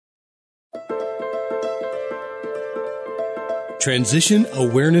Transition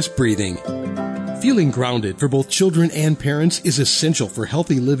Awareness Breathing. Feeling grounded for both children and parents is essential for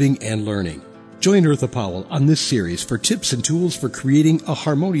healthy living and learning. Join Eartha Powell on this series for tips and tools for creating a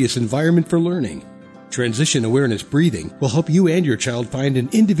harmonious environment for learning. Transition Awareness Breathing will help you and your child find an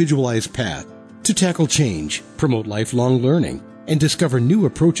individualized path to tackle change, promote lifelong learning, and discover new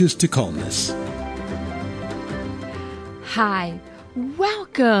approaches to calmness. Hi,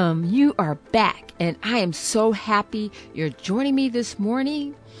 welcome. You are back, and I am so happy you're joining me this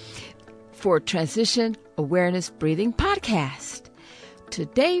morning for Transition Awareness Breathing Podcast.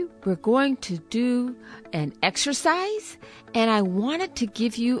 Today, we're going to do an exercise, and I wanted to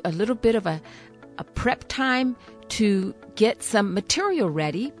give you a little bit of a prep time to get some material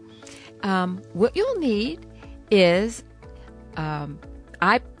ready. What you'll need is,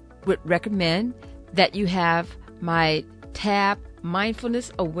 I would recommend that you have my tab,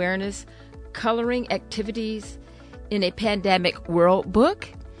 Mindfulness Awareness Coloring Activities in a Pandemic World book,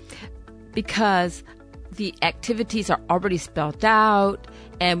 because the activities are already spelled out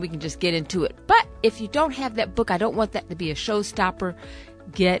and we can just get into it. But if you don't have that book, I don't want that to be a showstopper.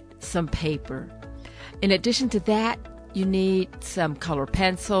 Get some paper. In addition to that, you need some color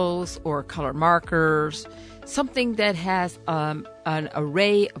pencils or color markers, something that has an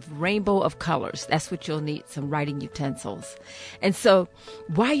array of rainbow of colors. That's what you'll need, some writing utensils. And so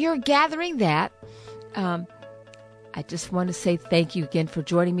while you're gathering that, I just want to say thank you again for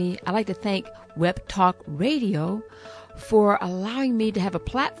joining me. I'd like to thank Web Talk Radio for allowing me to have a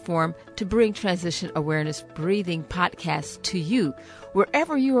platform to bring Transition Awareness Breathing Podcasts to you,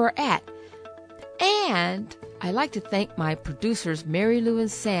 wherever you are at. And I'd like to thank my producers, Mary Lou and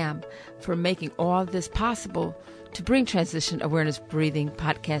Sam, for making all this possible to bring Transition Awareness Breathing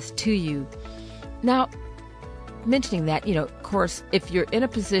Podcast to you. Now, mentioning that, of course, if you're in a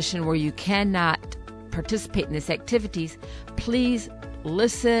position where you cannot participate in these activities, please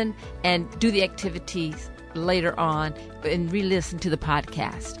listen and do the activities later on and re-listen to the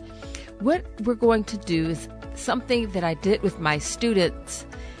podcast. What we're going to do is something that I did with my students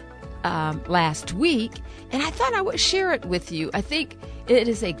last week, and I thought I would share it with you. I think it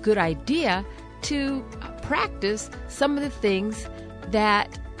is a good idea to practice some of the things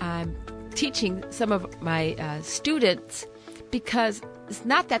that I'm teaching some of my students, because it's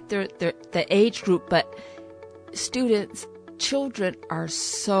not that they're the age group, but children are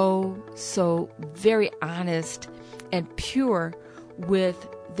so very honest and pure with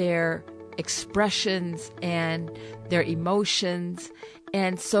their expressions and their emotions.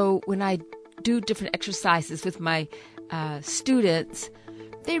 And so when I do different exercises with my students,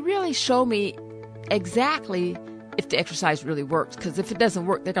 they really show me exactly if the exercise really works, because if it doesn't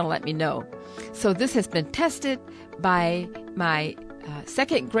work, they're going to let me know. So this has been tested by my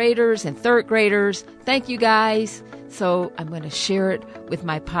second graders and third graders. Thank you, guys. So I'm going to share it with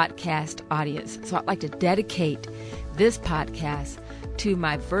my podcast audience. So I'd like to dedicate this podcast to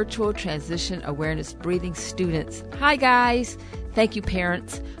my virtual Transition Awareness Breathing students. Hi, guys. Thank you,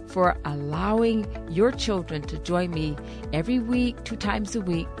 parents, for allowing your children to join me every week, 2 times a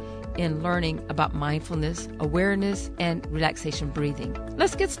week, in learning about mindfulness, awareness, and relaxation breathing.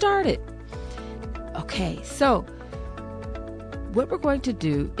 Let's get started. Okay, so what we're going to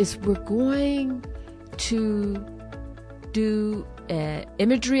do is we're going to do an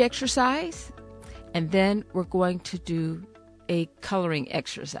imagery exercise, and then we're going to do a coloring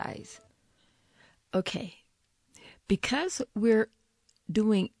exercise. Okay. Because we're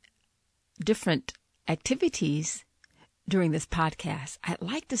doing different activities during this podcast, I'd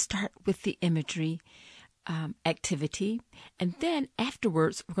like to start with the imagery activity, and then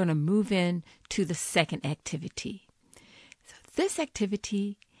afterwards we're going to move in to the second activity. So this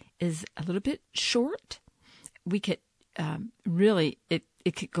activity is a little bit short. We could really,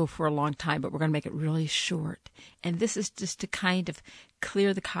 it could go for a long time, but we're going to make it really short. And this is just to kind of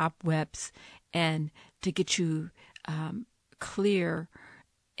clear the cobwebs and to get you clear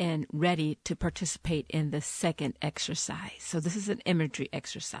and ready to participate in the second exercise. So this is an imagery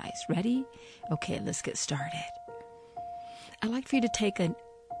exercise. Ready? Okay, let's get started. I'd like for you to take a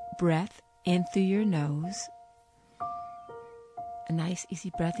breath in through your nose, a nice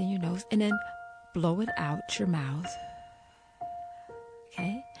easy breath in your nose, and then blow it out your mouth.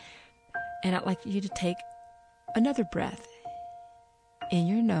 Okay? And I'd like you to take another breath in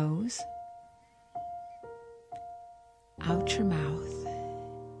your nose, out your mouth,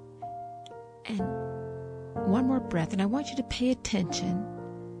 and one more breath. And I want you to pay attention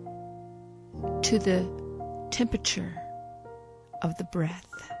to the temperature of the breath.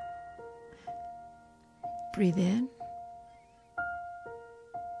 Breathe in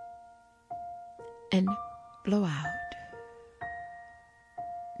and blow out.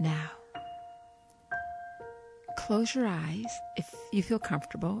 Now, close your eyes if you feel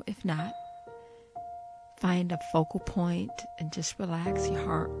comfortable. If not, find a focal point and just relax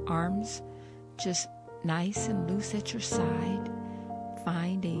your arms just nice and loose at your side.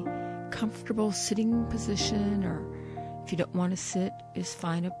 Find a comfortable sitting position, or if you don't want to sit, just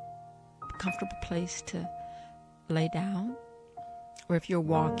find a comfortable place to lay down. Or if you're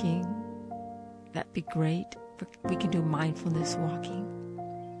walking, that'd be great. We can do mindfulness walking.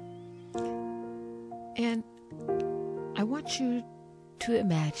 And I want you to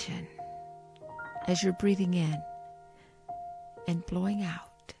imagine, as you're breathing in and blowing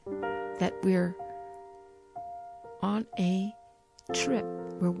out, that we're on a trip.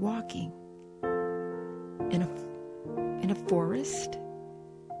 We're walking in a forest,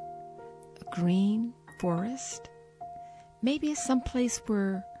 a green forest. Maybe it's someplace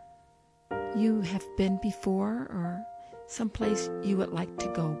where you have been before, or someplace you would like to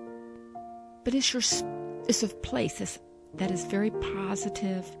go. But it's a place that is very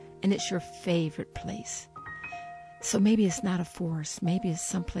positive, and it's your favorite place. So maybe it's not a forest. Maybe it's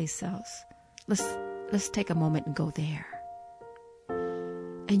someplace else. Let's take a moment and go there.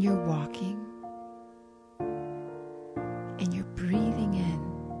 And you're walking, and you're breathing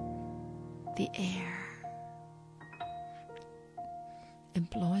in the air and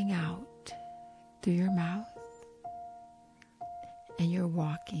blowing out through your mouth. And you're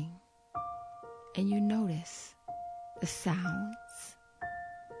walking, and you notice the sounds.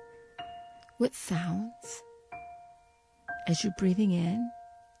 What sounds? As you're breathing in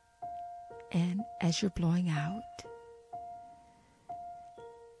and as you're blowing out.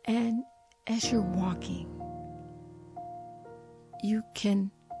 And as you're walking, you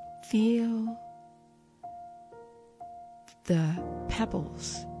can feel the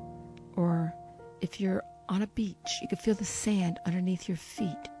pebbles, or if you're on a beach, you can feel the sand underneath your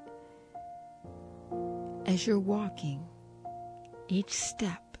feet. As you're walking, each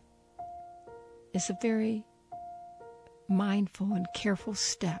step is a very mindful and careful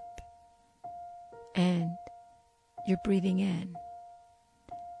step, and you're breathing in,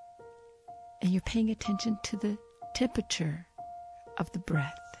 and you're paying attention to the temperature of the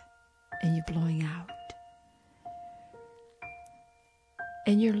breath, and you're blowing out.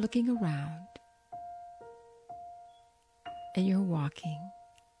 And you're looking around, and you're walking,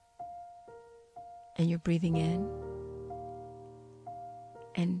 and you're breathing in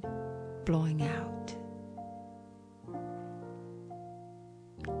and blowing out.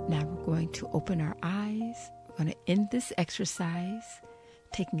 Now we're going to open our eyes. We're going to end this exercise,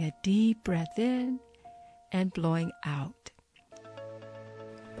 taking a deep breath in and blowing out.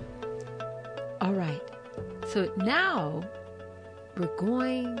 All right. So now we're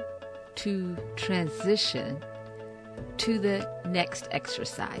going to transition to the next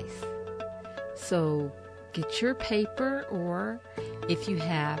exercise. So get your paper, or if you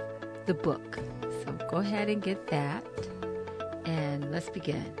have the book. So go ahead and get that, and let's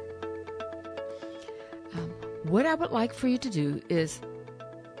begin. What I would like for you to do is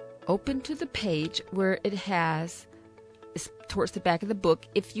open to the page where it has, it's towards the back of the book,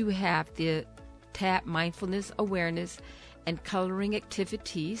 if you have the tab Mindfulness, Awareness, and Coloring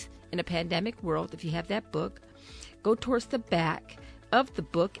Activities in a Pandemic World. If you have that book, go towards the back of the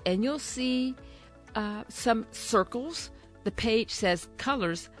book, and you'll see some circles. The page says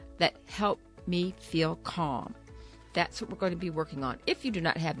colors that help me feel calm. That's what we're going to be working on. If you do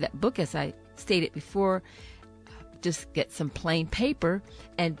not have that book, as I stated before, just get some plain paper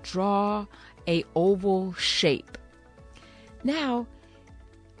and draw a oval shape. Now,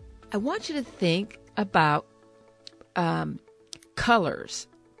 I want you to think about colors.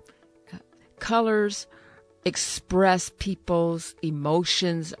 Colors express people's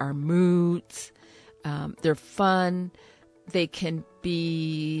emotions, our moods. They're fun. They can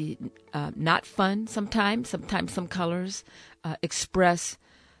be not fun sometimes. Sometimes some colors express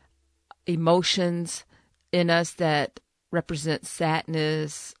emotions in us that represent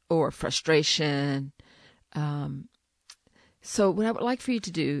sadness or frustration. So what I would like for you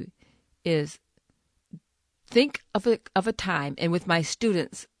to do is think of a time, and with my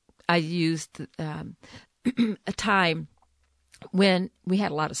students, I used a time when we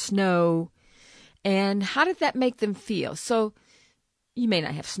had a lot of snow, and how did that make them feel? So you may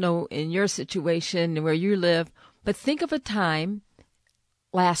not have snow in your situation and where you live, but think of a time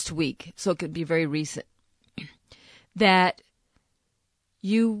last week, so it could be very recent, that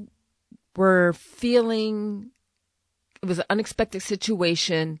you were feeling it was an unexpected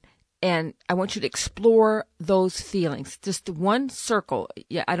situation, and I want you to explore those feelings. Just one circle.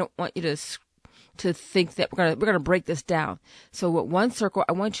 Yeah, I don't want you to to think that we're gonna break this down. So with one circle,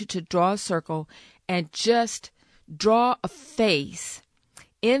 I want you to draw a circle and just draw a face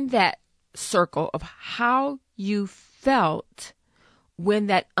in that circle of how you felt when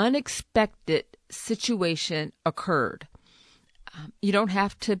that unexpected situation occurred. You don't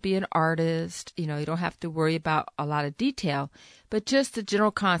have to be an artist, you don't have to worry about a lot of detail, but just the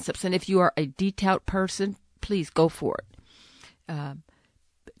general concepts. And if you are a detailed person, please go for it.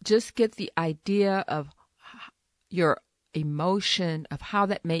 Just get the idea of your emotion, of how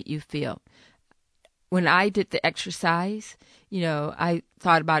that made you feel. When I did the exercise, I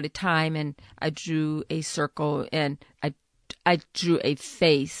thought about a time and I drew a circle and I drew a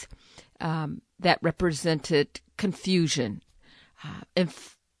face that represented confusion.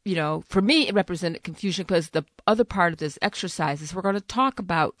 For me, it represented confusion because the other part of this exercise is we're going to talk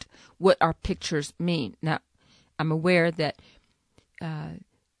about what our pictures mean. Now, I'm aware that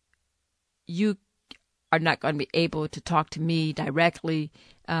you are not going to be able to talk to me directly,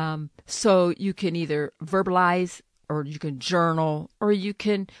 so you can either verbalize or you can journal or you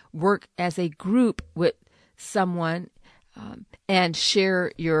can work as a group with someone and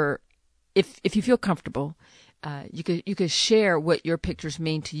share your, if you feel comfortable, you could share what your pictures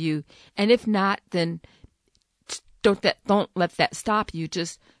mean to you, and if not, then don't let that stop you.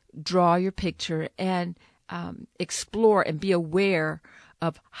 Just draw your picture and explore and be aware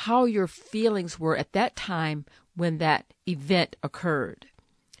of how your feelings were at that time when that event occurred.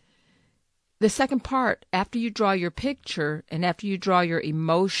 The second part, after you draw your picture and after you draw your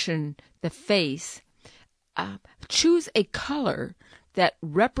emotion, the face, choose a color that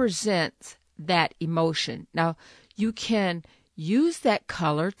represents that emotion. Now, you can use that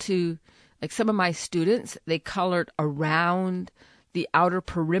color to, like some of my students, they colored around the outer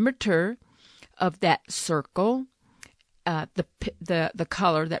perimeter of that circle, the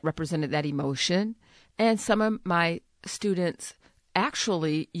color that represented that emotion. And some of my students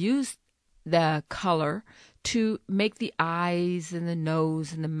actually used the color to make the eyes and the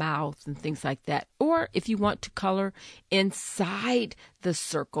nose and the mouth and things like that. Or if you want to color inside the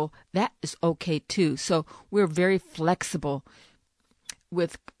circle, that is okay too. So we're very flexible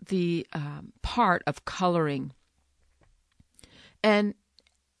with the part of coloring. And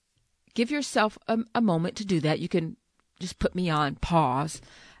give yourself a moment to do that. You can just put me on pause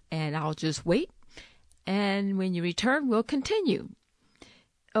and I'll just wait. And when you return, we'll continue.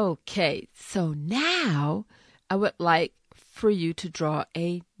 Okay, so now I would like for you to draw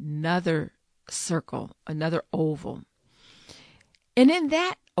another circle, another oval. And in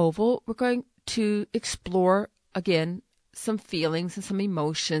that oval, we're going to explore, again, some feelings and some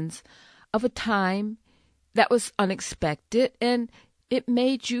emotions of a time that was unexpected, and it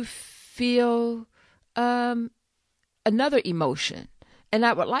made you feel another emotion. And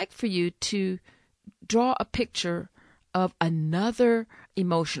I would like for you to draw a picture of another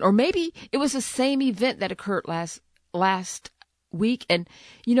emotion, or maybe it was the same event that occurred last week, and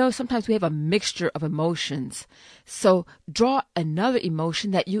sometimes we have a mixture of emotions. So draw another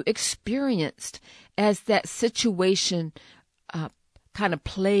emotion that you experienced as that situation kind of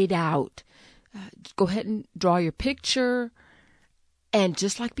played out. Go ahead and draw your picture, and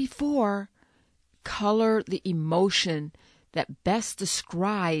just like before, color the emotion that best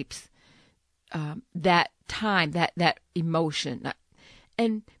describes that time, that emotion.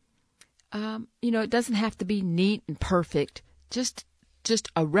 And, it doesn't have to be neat and perfect, just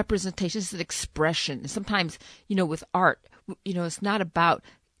a representation, just an expression. And sometimes, with art, it's not about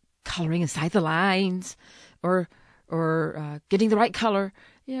coloring inside the lines or getting the right color.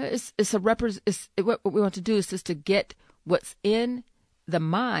 What we want to do is just to get what's in the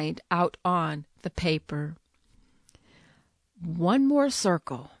mind out on the paper. One more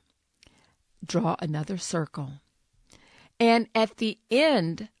circle. Draw another circle. And at the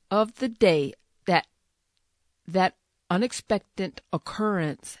end of the day that unexpected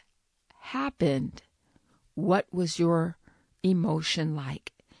occurrence happened, what was your emotion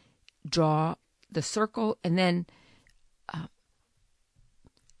like? Draw the circle and then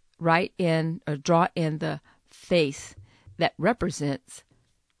draw in the face that represents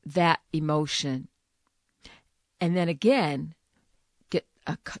that emotion. And then again, get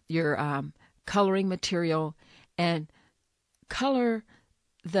your coloring material and color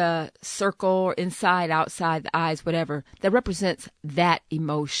the circle inside, outside, the eyes, whatever, that represents that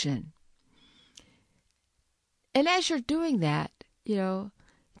emotion. And as you're doing that,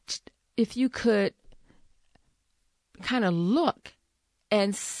 if you could kind of look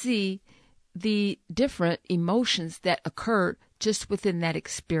and see the different emotions that occurred just within that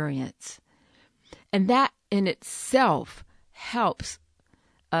experience. And that in itself helps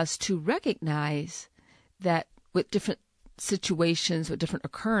us to recognize that with different situations, with different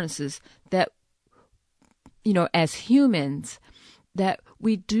occurrences, that, as humans, that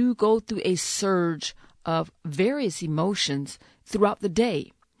we do go through a surge of various emotions throughout the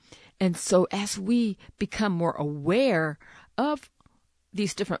day. And so as we become more aware of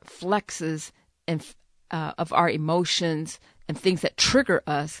these different flexes and of our emotions and things that trigger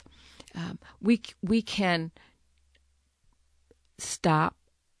us, we can stop,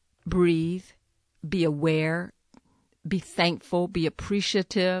 breathe, be aware, be thankful, be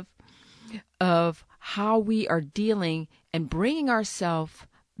appreciative of how we are dealing and bringing ourselves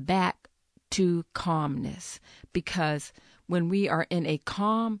back to calmness. Because when we are in a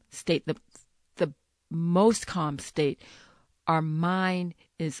calm state, the most calm state, our mind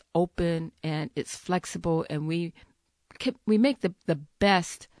is open and it's flexible, and we make the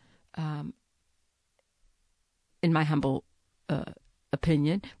best, in my humble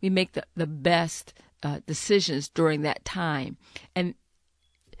opinion, we make the best decisions during that time. And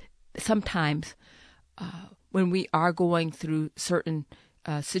sometimes when we are going through certain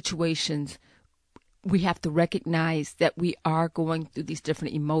situations, we have to recognize that we are going through these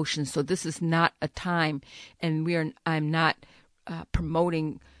different emotions. So this is not a time, and I'm not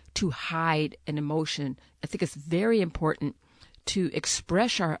promoting to hide an emotion. I think it's very important to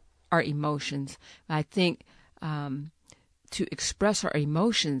express our emotions. I think to express our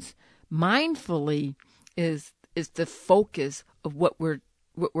emotions mindfully is the focus of what we're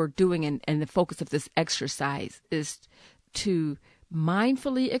doing, and the focus of this exercise is to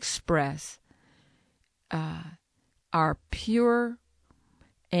mindfully express our pure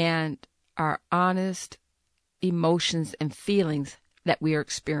and our honest emotions and feelings that we are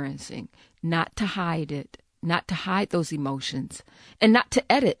experiencing, not to hide it, not to hide those emotions, and not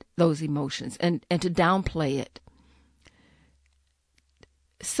to edit those emotions and to downplay it.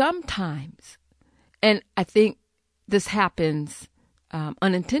 Sometimes, and I think this happens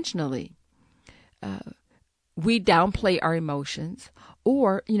unintentionally, we downplay our emotions,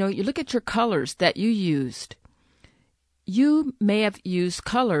 or, you look at your colors that you used. You may have used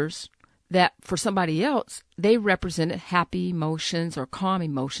colors that for somebody else, they represented happy emotions or calm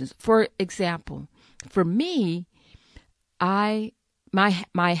emotions. For example, for me, my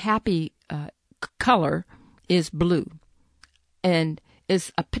happy color is blue, and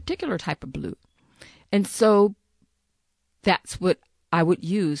is a particular type of blue. And so that's what I would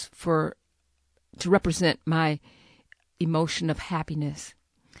use to represent my emotion of happiness.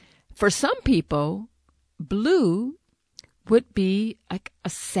 For some people, blue would be like a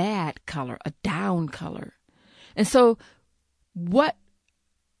sad color, a down color. And so what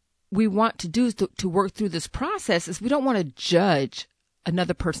we want to do is to work through this process is we don't want to judge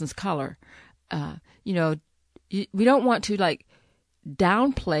another person's color. We don't want to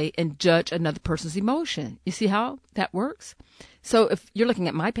downplay and judge another person's emotion. You see how that works? So if you're looking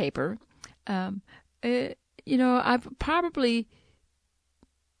at my paper, I probably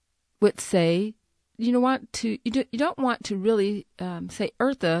would say, you don't want to really say,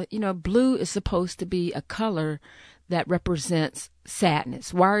 Eartha, blue is supposed to be a color that represents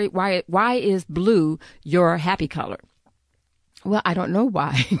sadness. Why is blue your happy color? Well, I don't know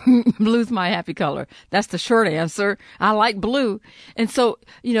why. Blue's my happy color. That's the short answer. I like blue. And so,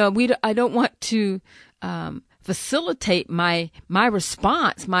 I don't want to facilitate my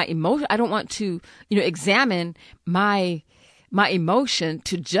response, my emotion. I don't want to, examine my emotion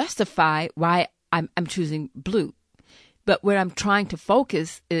to justify why I'm choosing blue. But what I'm trying to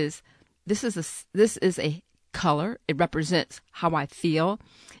focus is this is a color. It represents how I feel.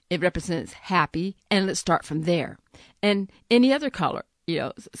 It represents happy, and let's start from there. And any other color,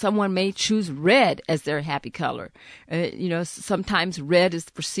 someone may choose red as their happy color. Sometimes red is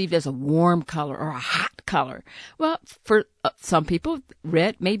perceived as a warm color or a hot color. Well, for some people,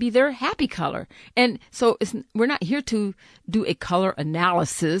 red may be their happy color. And so we're not here to do a color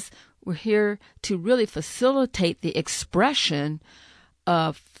analysis. We're here to really facilitate the expression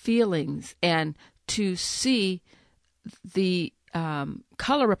of feelings and to see the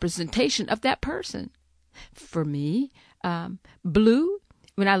color representation of that person. For me, blue,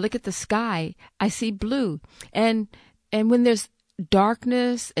 when I look at the sky, I see blue. And when there's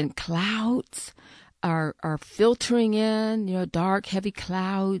darkness and clouds are filtering in, dark, heavy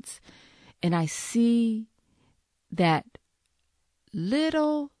clouds, and I see that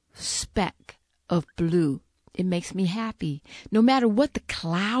little speck of blue, it makes me happy. No matter what the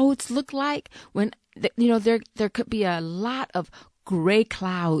clouds look like, when there could be a lot of gray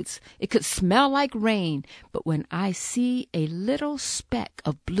clouds. It could smell like rain, but when I see a little speck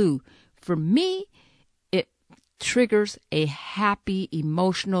of blue, for me, it triggers a happy,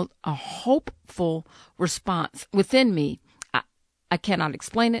 emotional, a hopeful response within me. I cannot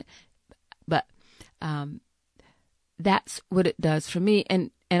explain it, but that's what it does for me.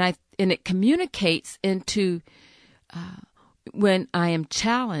 And it communicates into when I am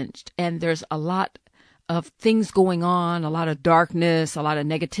challenged and there's a lot of things going on, a lot of darkness, a lot of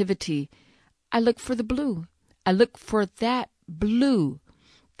negativity. I look for the blue. I look for that blue,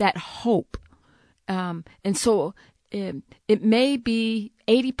 that hope. And so it may be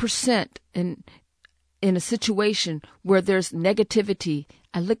 80% in a situation where there's negativity.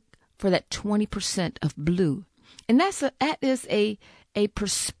 I look for that 20% of blue. And that is a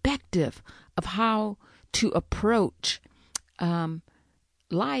perspective of how to approach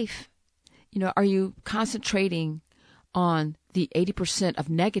life. Are you concentrating on the 80% of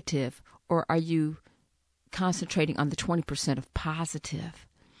negative, or are you concentrating on the 20% of positive?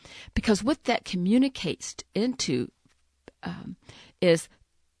 Because what that communicates into is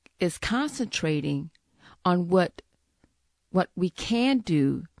concentrating on what we can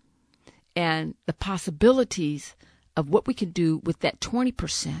do and the possibilities of what we can do with that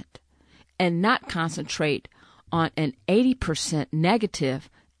 20%, and not concentrate on an 80% negative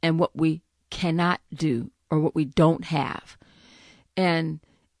and what we cannot do or what we don't have. And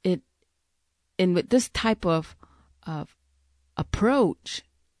with this type of approach,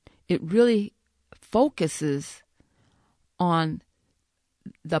 it really focuses on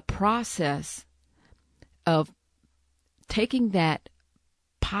the process of taking that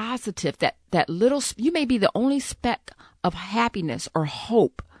positive, that little, you may be the only speck of happiness or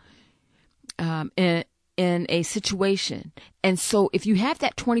hope in a situation. And so if you have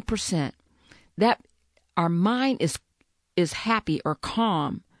that 20%, that our mind is happy or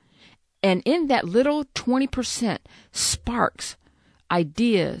calm, and in that little 20% sparks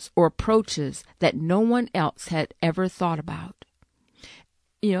ideas or approaches that no one else had ever thought about.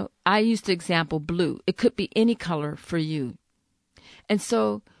 I used the example blue. It could be any color for you. And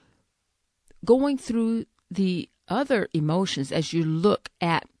so going through the other emotions as you look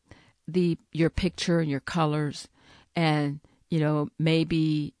at your picture and your colors, and,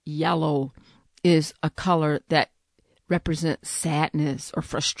 maybe yellow is a color that represents sadness or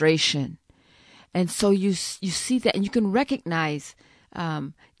frustration. And so you see that, and you can recognize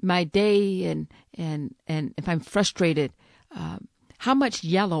my day, and if I'm frustrated, how much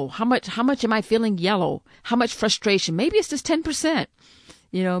yellow, how much am I feeling yellow? How much frustration? Maybe it's just 10%,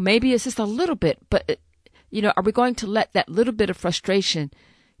 maybe it's just a little bit, but are we going to let that little bit of frustration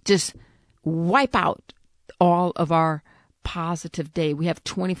just wipe out all of our positive day? We have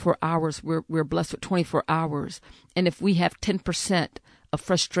 24 hours. We're blessed with 24 hours. And if we have 10% of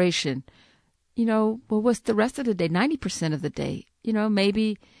frustration, what's the rest of the day? 90% of the day,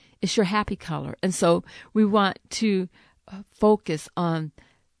 maybe it's your happy color. And so we want to focus on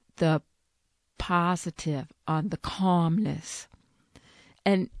the positive, on the calmness.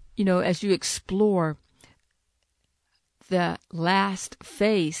 And, as you explore the last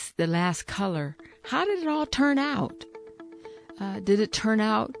face, the last color, how did it all turn out? Did it turn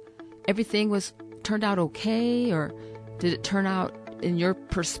out, everything turned out okay, or did it turn out, in your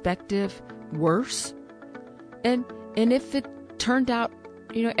perspective, worse? And if it turned out,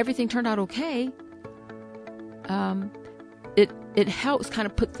 everything turned out okay, it helps kind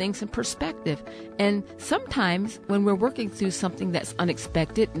of put things in perspective. And sometimes when we're working through something that's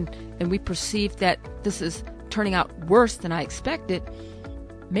unexpected, and we perceive that this is turning out worse than I expected,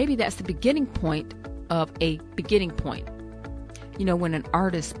 maybe that's the beginning point of a beginning point. When an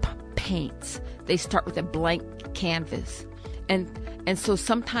artist paints, they start with a blank canvas. And so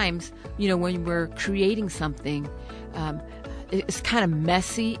sometimes, when we're creating something, it's kind of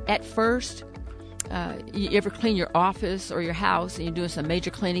messy at first. You ever clean your office or your house and you're doing some major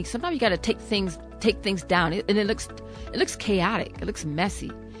cleaning? Sometimes you got to take things down, and it looks chaotic. It looks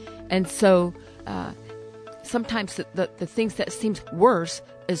messy. And so sometimes the things that seems worse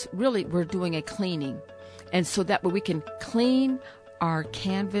is really we're doing a cleaning. And so that way we can clean our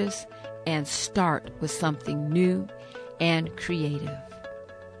canvas and start with something new and creative.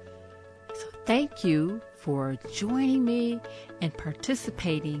 So thank you for joining me and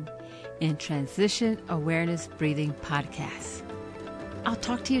participating in Transition Awareness Breathing Podcast. I'll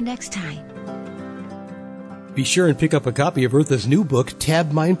talk to you next time. Be sure and pick up a copy of Eartha's new book,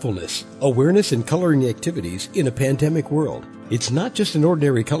 Tab Mindfulness, Awareness and Coloring Activities in a Pandemic World. It's not just an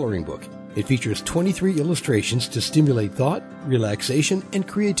ordinary coloring book. It features 23 illustrations to stimulate thought, relaxation, and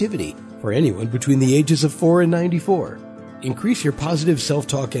creativity for anyone between the ages of 4 and 94. Increase your positive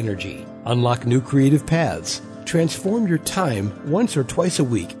self-talk energy, unlock new creative paths, Transform your time once or twice a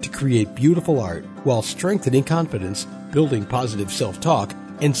week to create beautiful art while strengthening confidence, building positive self-talk,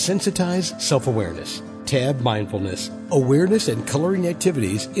 and sensitize self-awareness. Tab Mindfulness, Awareness and Coloring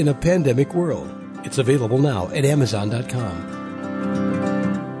Activities in a Pandemic World. It's available now at Amazon.com.